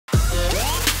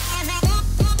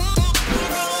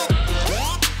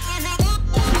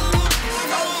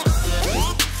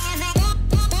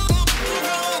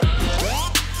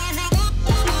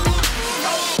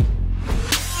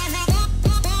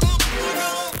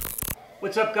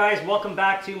What's up guys, welcome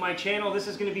back to my channel. This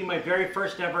is going to be my very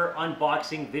first ever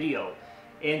unboxing video.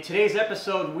 In today's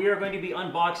episode we are going to be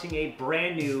unboxing a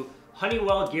brand new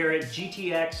Honeywell Garrett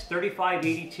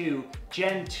GTX3582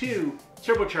 Gen II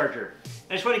Turbocharger.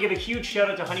 I just want to give a huge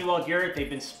shout out to Honeywell Garrett. They've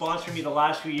been sponsoring me the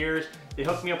last few years. They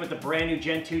hooked me up with the brand new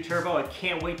Gen II Turbo. I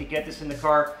can't wait to get this in the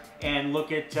car and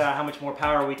look at how much more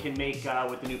power we can make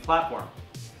with the new platform.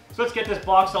 So let's get this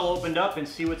box all opened up and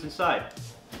see what's inside.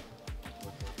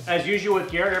 As usual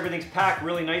with Garrett, everything's packed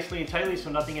really nicely and tightly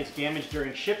so nothing gets damaged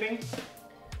during shipping.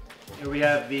 Here we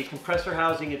have the compressor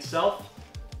housing itself,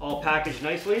 all packaged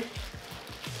nicely.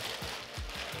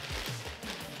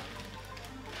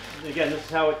 And again, this is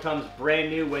how it comes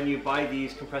brand new when you buy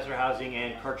these compressor housing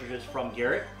and cartridges from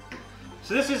Garrett.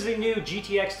 So this is the new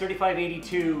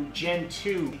GTX3582 Gen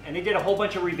II, and they did a whole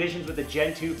bunch of revisions with the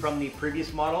Gen II from the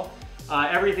previous model.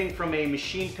 Everything from a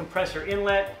machine compressor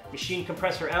inlet, machine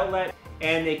compressor outlet,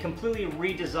 and they completely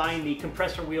redesigned the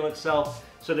compressor wheel itself.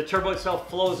 So the turbo itself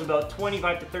flows about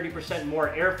 25 to 30% more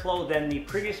airflow than the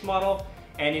previous model.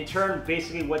 And in turn,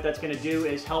 basically what that's gonna do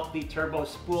is help the turbo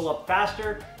spool up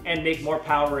faster and make more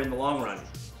power in the long run.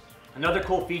 Another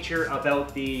cool feature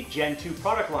about the Gen 2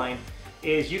 product line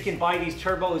is you can buy these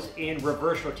turbos in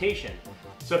reverse rotation.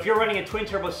 So if you're running a twin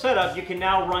turbo setup, you can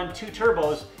now run two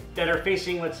turbos that are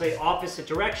facing, let's say, opposite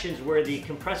directions where the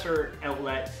compressor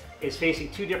outlet is facing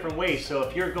two different ways. So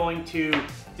if you're going to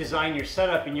design your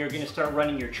setup and you're going to start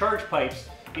running your charge pipes,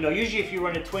 usually if you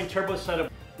run a twin turbo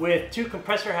setup with two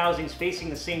compressor housings facing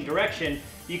the same direction,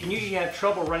 you can usually have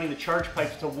trouble running the charge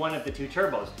pipes to one of the two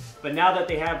turbos. But now that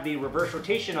they have the reverse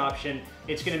rotation option,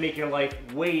 it's going to make your life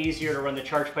way easier to run the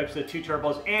charge pipes to the two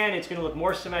turbos, and it's going to look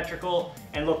more symmetrical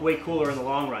and look way cooler in the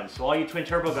long run. So all you twin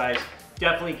turbo guys,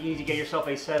 definitely need to get yourself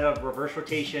a set of reverse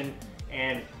rotation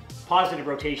and positive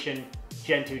rotation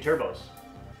Gen 2 turbos.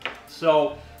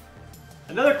 So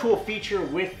another cool feature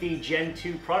with the Gen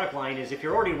 2 product line is if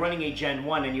you're already running a Gen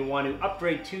 1 and you want to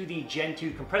upgrade to the Gen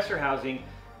 2 compressor housing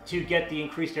to get the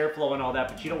increased airflow and all that,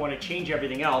 but you don't want to change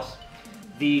everything else,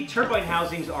 the turbine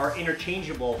housings are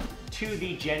interchangeable to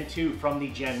the Gen 2 from the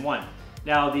Gen 1.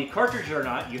 Now the cartridges are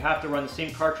not. You have to run the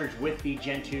same cartridge with the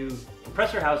Gen 2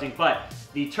 compressor housing, but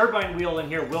the turbine wheel in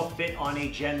here will fit on a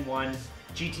Gen 1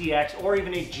 GTX or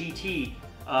even a GT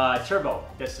turbo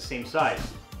that's the same size.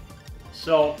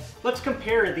 So let's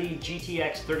compare the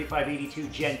GTX3582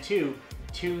 Gen 2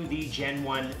 to the Gen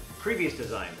 1 previous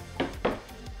design.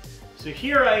 So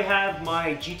here I have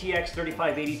my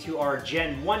GTX3582R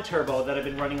Gen 1 turbo that I've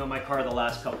been running on my car the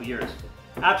last couple years.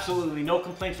 Absolutely no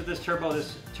complaints with this turbo.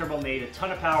 This turbo made a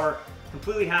ton of power,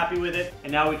 completely happy with it,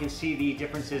 and now we can see the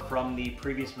differences from the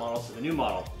previous model to the new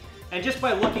model. And just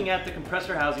by looking at the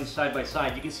compressor housing side by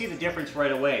side, you can see the difference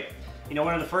right away.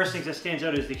 One of the first things that stands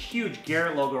out is the huge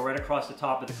Garrett logo right across the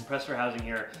top of the compressor housing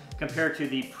here, compared to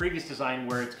the previous design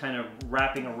where it's kind of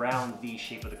wrapping around the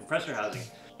shape of the compressor housing.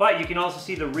 But you can also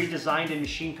see the redesigned and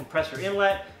machine compressor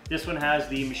inlet. This one has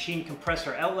the machine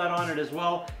compressor outlet on it as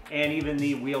well, and even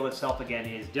the wheel itself again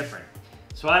is different.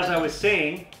 So as I was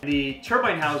saying, the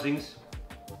turbine housings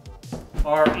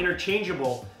are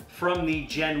interchangeable from the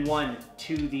Gen 1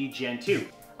 to the Gen 2.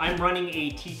 I'm running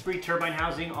a T3 turbine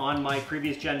housing on my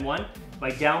previous Gen 1. My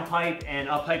downpipe and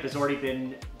uppipe has already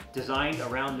been designed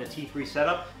around the T3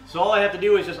 setup. So all I have to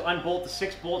do is just unbolt the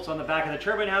 6 bolts on the back of the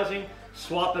turbine housing,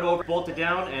 swap it over, bolt it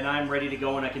down, and I'm ready to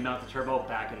go and I can mount the turbo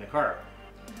back in the car.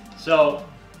 So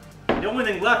the only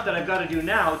thing left that I've got to do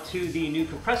now to the new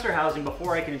compressor housing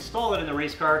before I can install it in the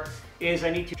race car is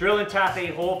I need to drill and tap a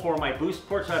hole for my boost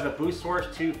port so I have a boost source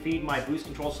to feed my boost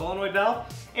control solenoid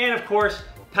valve, and of course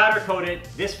powder coat it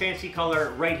this fancy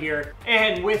color right here.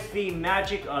 And with the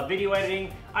magic of video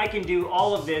editing, I can do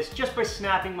all of this just by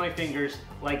snapping my fingers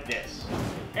like this.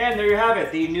 And there you have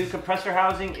it. The new compressor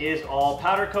housing is all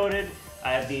powder coated.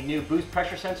 I have the new boost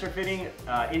pressure sensor fitting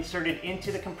inserted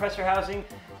into the compressor housing.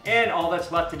 And all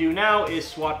that's left to do now is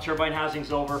swap turbine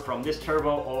housings over from this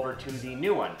turbo over to the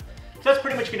new one. So that's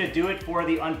pretty much going to do it for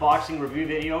the unboxing review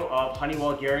video of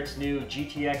Honeywell Garrett's new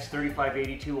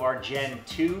GTX3582R Gen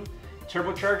II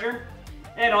Turbocharger.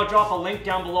 And I'll drop a link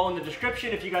down below in the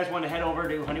description if you guys want to head over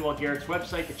to Honeywell Garrett's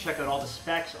website to check out all the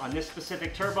specs on this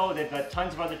specific turbo. They've got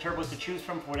tons of other turbos to choose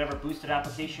from for whatever boosted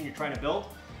application you're trying to build.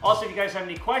 Also, if you guys have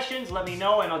any questions, let me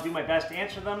know and I'll do my best to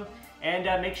answer them. And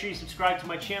make sure you subscribe to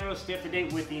my channel to stay up to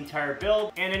date with the entire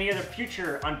build and any other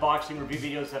future unboxing review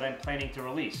videos that I'm planning to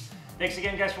release. Thanks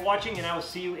again guys for watching, and I will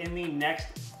see you in the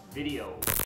next video.